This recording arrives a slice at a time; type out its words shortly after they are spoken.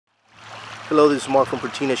Hello, this is Mark from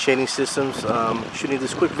Cortina Shading Systems. Shooting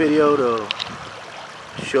this quick video to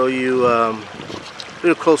show you a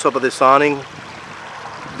little close-up of this awning.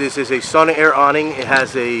 This is a sun and air awning. It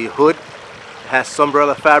has a hood, it has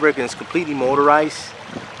Sunbrella fabric, and it's completely motorized.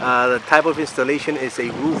 The type of installation is a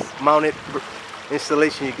roof-mounted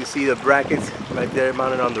installation. You can see the brackets right there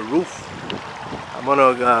mounted on the roof.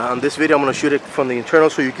 On this video, I'm gonna shoot it from the internal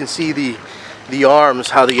so you can see the arms,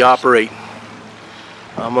 how they operate.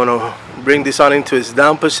 I'm gonna bring this awning to its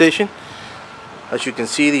down position. As you can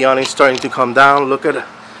see, the awning is starting to come down. Look at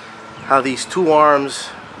how these two arms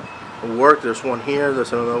work. There's one here,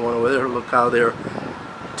 there's another one over there. Look how they're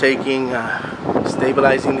taking,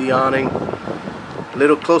 stabilizing the awning. A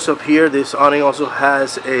little close up here, this awning also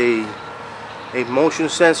has a motion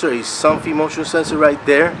sensor, a Somfy motion sensor right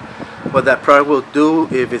there. What that product will do,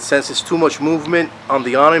 if it senses too much movement on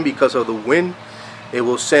the awning because of the wind, it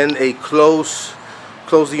will send a close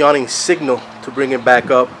the awning signal to bring it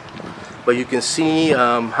back up. But you can see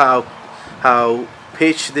how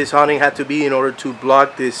pitched this awning had to be in order to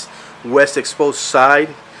block this west exposed side.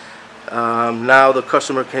 Now the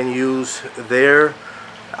customer can use their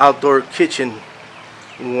outdoor kitchen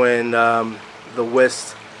when the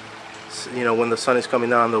west, when the sun is coming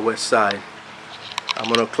down on the west side.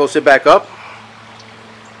 I'm going to close it back up,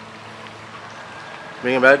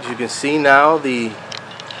 bring it back. As you can see now, the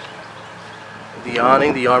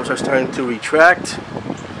awning, the arms are starting to retract.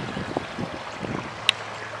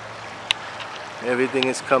 Everything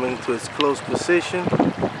is coming to its closed position.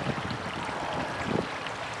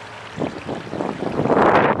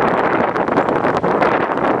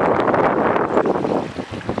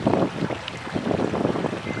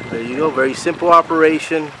 There you go, very simple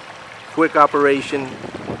operation, quick operation.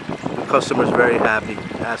 The customer's very happy,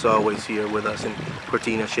 as always, here with us in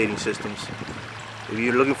Cortina Shading Systems. If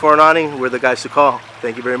you're looking for an awning, we're the guys to call.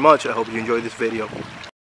 Thank you very much. I hope you enjoyed this video.